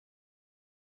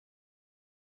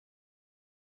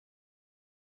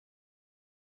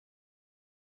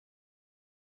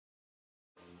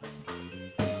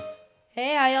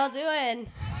Hey, how y'all doing?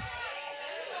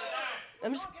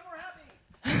 I'm just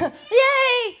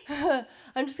Yay!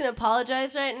 I'm just gonna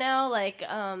apologize right now. Like,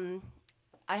 I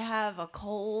have a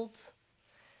cold.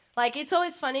 Like, it's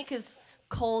always funny because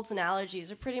colds and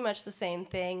allergies are pretty much the same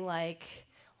thing. Like,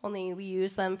 only we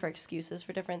use them for excuses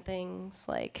for different things.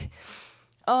 Like,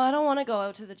 oh, I don't want to go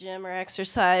out to the gym or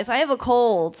exercise. I have a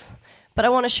cold, but I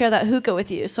want to share that hookah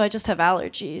with you, so I just have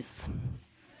allergies.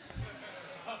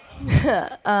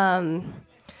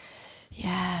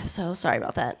 Yeah, so sorry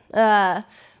about that.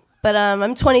 But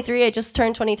I'm 23. I just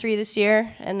turned 23 this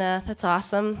year, and that's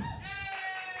awesome.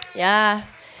 Yeah.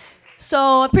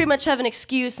 So I pretty much have an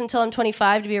excuse until I'm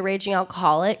 25 to be a raging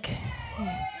alcoholic.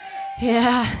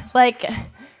 Yeah, like,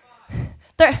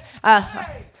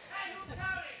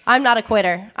 I'm not a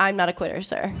quitter. I'm not a quitter,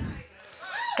 sir.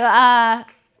 But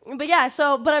yeah,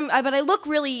 but I look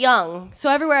really young.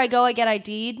 So everywhere I go, I get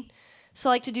ID'd. So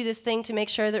I like to do this thing to make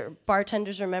sure that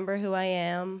bartenders remember who I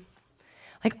am.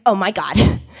 Like, oh my God,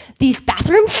 these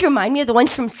bathrooms remind me of the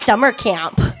ones from summer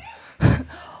camp.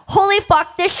 Holy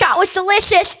fuck, this shot was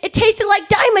delicious. It tasted like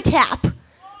Dimetap.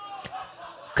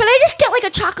 Could I just get like a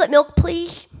chocolate milk,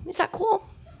 please? Is that cool?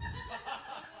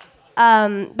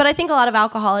 But I think a lot of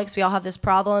alcoholics, we all have this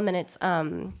problem, and it's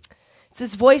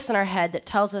this voice in our head that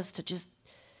tells us to just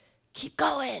keep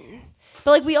going.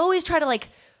 But like we always try to like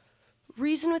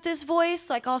reason with this voice.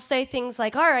 Like I'll say things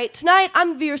like, all right, tonight I'm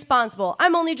gonna be responsible.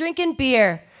 I'm only drinking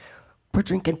beer. We're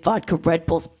drinking vodka Red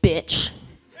Bulls, bitch.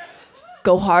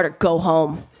 Go hard or go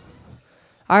home.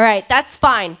 All right, that's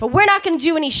fine, but we're not gonna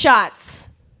do any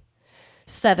shots.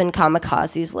 7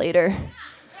 kamikazes later.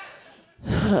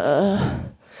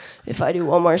 If I do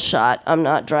one more shot, I'm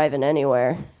not driving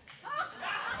anywhere.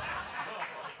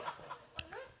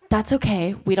 That's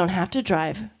okay, we don't have to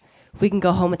drive. We can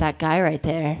go home with that guy right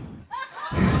there.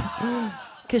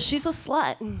 Because she's a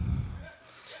slut.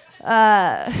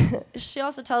 She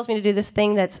also tells me to do this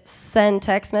thing that's send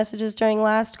text messages during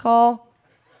last call.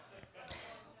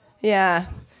 Yeah.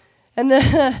 And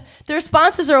the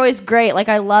responses are always great. Like,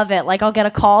 I love it. Like, I'll get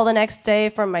a call the next day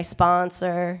from my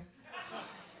sponsor.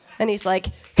 And he's like,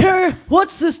 Kerry,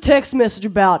 what's this text message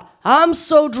about? I'm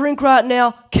so drunk right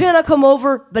now. Can I come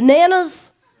over?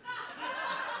 Bananas?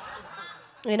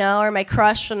 You know, or my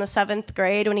crush from the 7th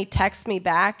grade when he texts me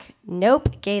back.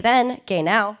 Nope, gay then, gay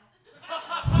now.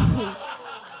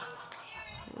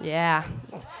 Yeah.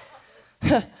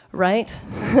 Right?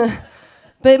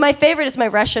 But my favorite is my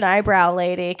Russian eyebrow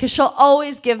lady, because she'll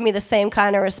always give me the same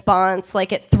kind of response,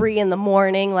 like at 3 in the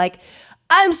morning, like,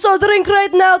 I'm so drunk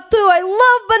right now too, I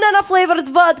love banana-flavored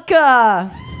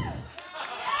vodka.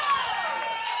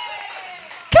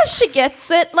 Because she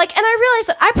gets it. Like, and I realize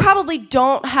that I probably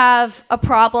don't have a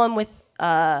problem with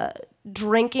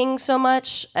drinking so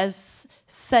much as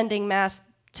sending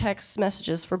mass text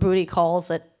messages for booty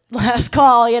calls at last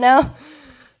call, you know?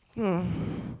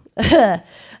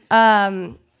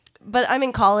 But I'm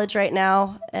in college right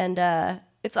now, and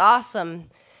it's awesome.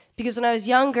 Because when I was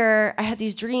younger, I had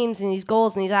these dreams and these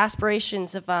goals and these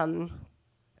aspirations of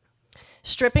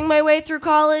stripping my way through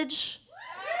college.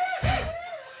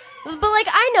 But, like,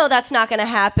 I know that's not going to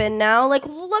happen now. Like,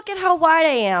 look at how wide I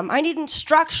am. I need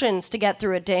instructions to get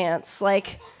through a dance.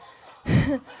 Like,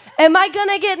 am I going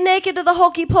to get naked to the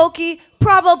hokey pokey?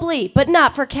 Probably, but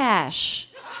not for cash.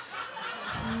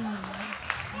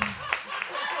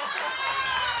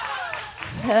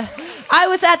 I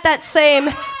was at that same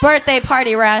birthday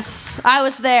party, Russ. I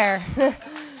was there.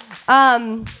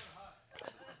 But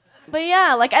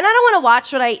yeah, like, and I don't want to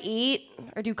watch what I eat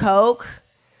or do coke,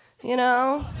 you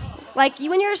know? Like,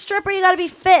 when you're a stripper, you gotta be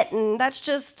fit, and that's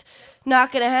just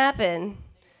not gonna happen.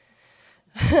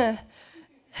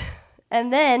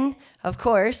 And then, of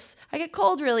course, I get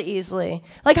cold really easily.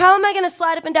 Like, how am I gonna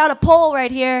slide up and down a pole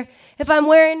right here if I'm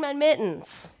wearing my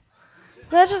mittens?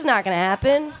 That's just not gonna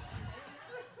happen.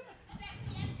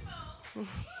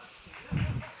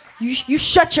 You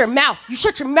shut your mouth. You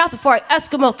shut your mouth before I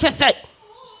Eskimo kiss it.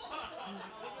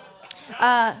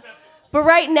 But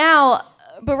right now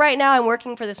I'm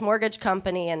working for this mortgage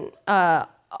company, and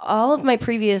all of my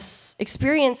previous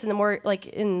experience in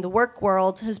the work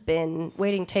world has been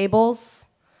waiting tables,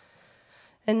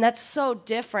 and that's so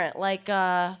different. Like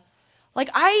I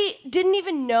didn't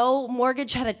even know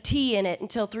mortgage had a T in it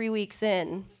until 3 weeks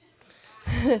in.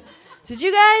 Did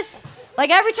you guys? Like,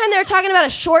 every time they were talking about a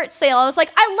short sale, I was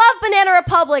like, I love Banana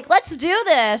Republic. Let's do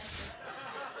this.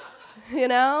 You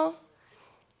know?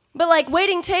 But, like,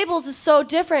 waiting tables is so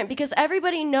different because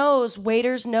everybody knows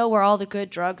waiters know where all the good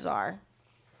drugs are.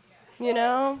 You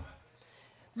know?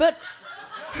 But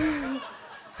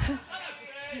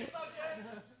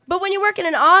But when you work in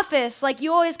an office, like,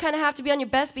 you always kind of have to be on your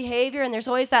best behavior, and there's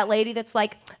always that lady that's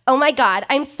like, oh my God,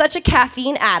 I'm such a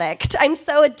caffeine addict. I'm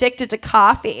so addicted to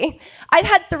coffee. I've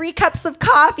had 3 cups of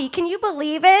coffee. Can you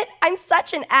believe it? I'm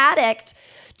such an addict.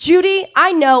 Judy,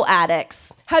 I know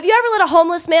addicts. Have you ever let a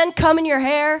homeless man come in your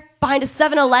hair behind a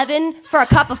 7-Eleven for a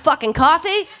cup of fucking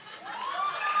coffee?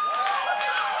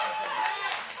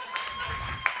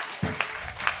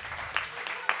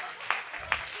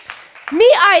 Me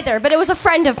either, but it was a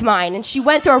friend of mine, and she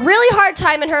went through a really hard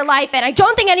time in her life, and I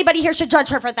don't think anybody here should judge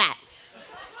her for that.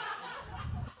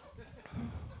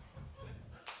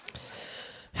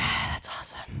 That's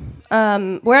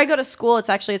awesome. Where I go to school,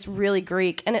 it's really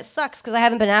Greek, and it sucks because I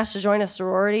haven't been asked to join a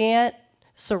sorority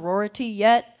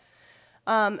yet.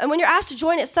 And when you're asked to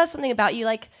join, it says something about you,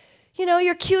 like, you know,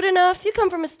 you're cute enough, you come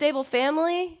from a stable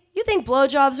family, you think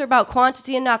blowjobs are about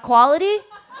quantity and not quality?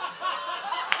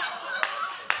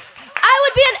 I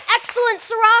would be an excellent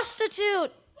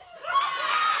sorostitute.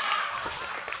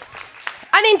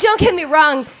 I mean, don't get me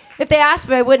wrong. If they asked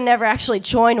me, I would never actually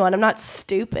join one. I'm not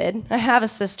stupid. I have a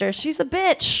sister. She's a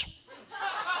bitch.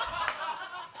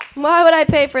 Why would I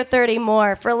pay for 30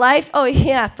 more? For life? Oh,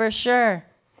 yeah, for sure.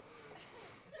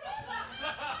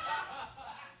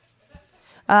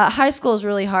 High school is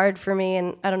really hard for me,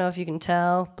 and I don't know if you can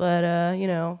tell, but, you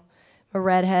know, I'm a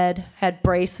redhead, had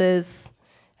braces.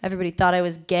 Everybody thought I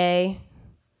was gay.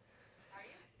 Are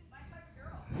you? My type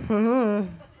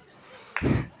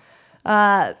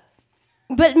of girl.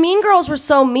 But mean girls were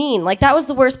so mean. Like, that was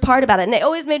the worst part about it. And they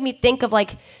always made me think of,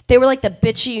 like, they were like the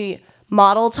bitchy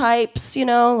model types, you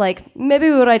know? Like, maybe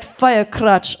we write fire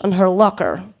crutch on her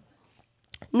locker.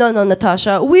 No,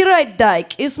 Natasha, we write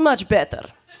dyke. It's much better.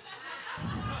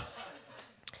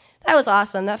 That was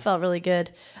awesome. That felt really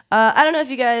good. I don't know if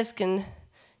you guys can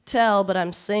tell, but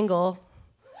I'm single.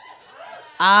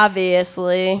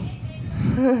 Obviously.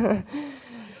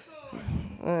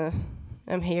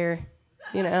 I'm here,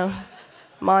 you know.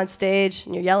 I'm on stage,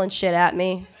 and you're yelling shit at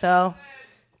me, so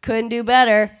couldn't do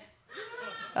better.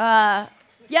 Yeah,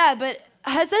 but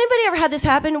has anybody ever had this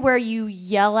happen where you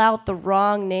yell out the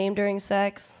wrong name during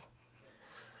sex?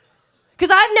 Because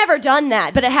I've never done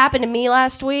that, but it happened to me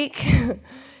last week,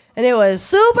 and it was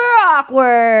super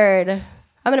awkward.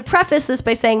 I'm going to preface this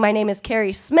by saying my name is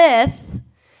Kerry Smith,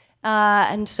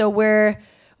 and so we're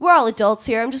all adults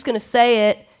here. I'm just going to say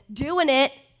it, doing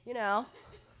it, you know,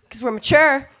 because we're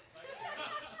mature.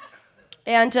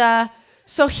 And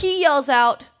so he yells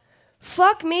out,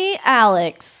 "Fuck me,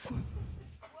 Alex."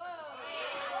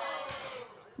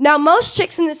 Now, most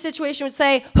chicks in this situation would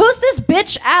say, "Who's this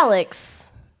bitch,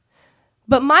 Alex?"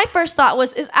 But my first thought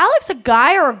was, is Alex a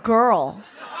guy or a girl?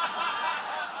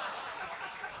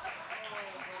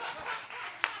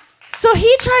 So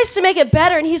he tries to make it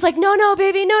better, and he's like, no,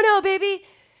 baby.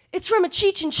 It's from a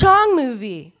Cheech and Chong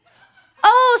movie.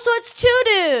 Oh, so it's 2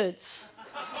 dudes.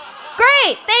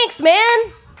 Great, thanks,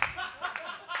 man.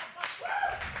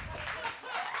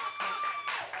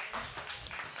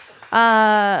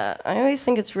 I always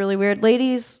think it's really weird.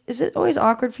 Ladies, is it always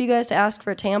awkward for you guys to ask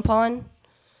for a tampon?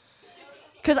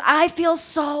 Because I feel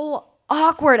so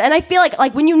awkward. And I feel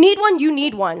like when you need one, you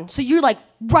need one. So you're like,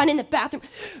 run in the bathroom.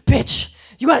 Bitch,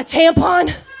 you got a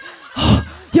tampon?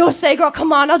 Yo, say, girl,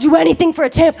 come on, I'll do anything for a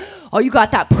tampon. Oh, you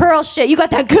got that pearl shit. You got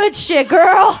that good shit,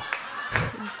 girl.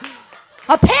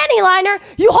 A panty liner?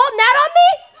 You holding that on me?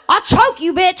 I'll choke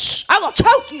you, bitch. I will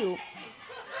choke you.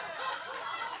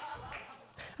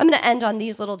 I'm going to end on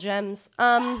these little gems.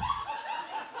 Has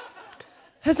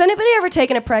anybody ever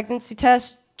taken a pregnancy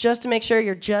test just to make sure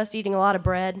you're just eating a lot of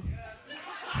bread?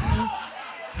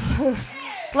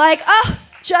 Like, oh,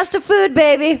 just a food,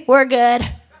 baby. We're good.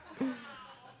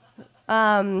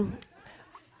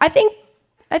 I think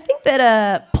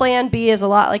that Plan B is a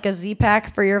lot like a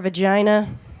Z-Pack for your vagina.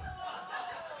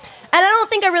 And I don't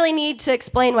think I really need to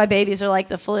explain why babies are like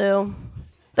the flu.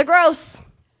 They're gross.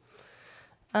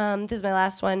 This is my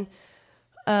last one.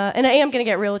 And I am going to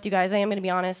get real with you guys. I am going to be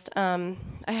honest. I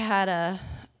had a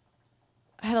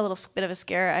little bit of a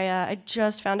scare. I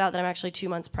just found out that I'm actually 2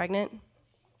 months pregnant.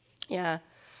 Yeah.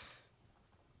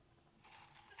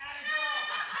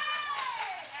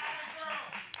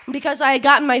 Because I had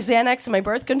gotten my Xanax and my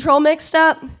birth control mixed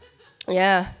up.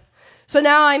 Yeah. So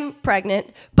now I'm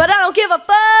pregnant, but I don't give a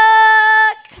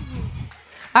fuck.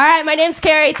 All right, my name's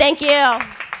Kerry. Thank you.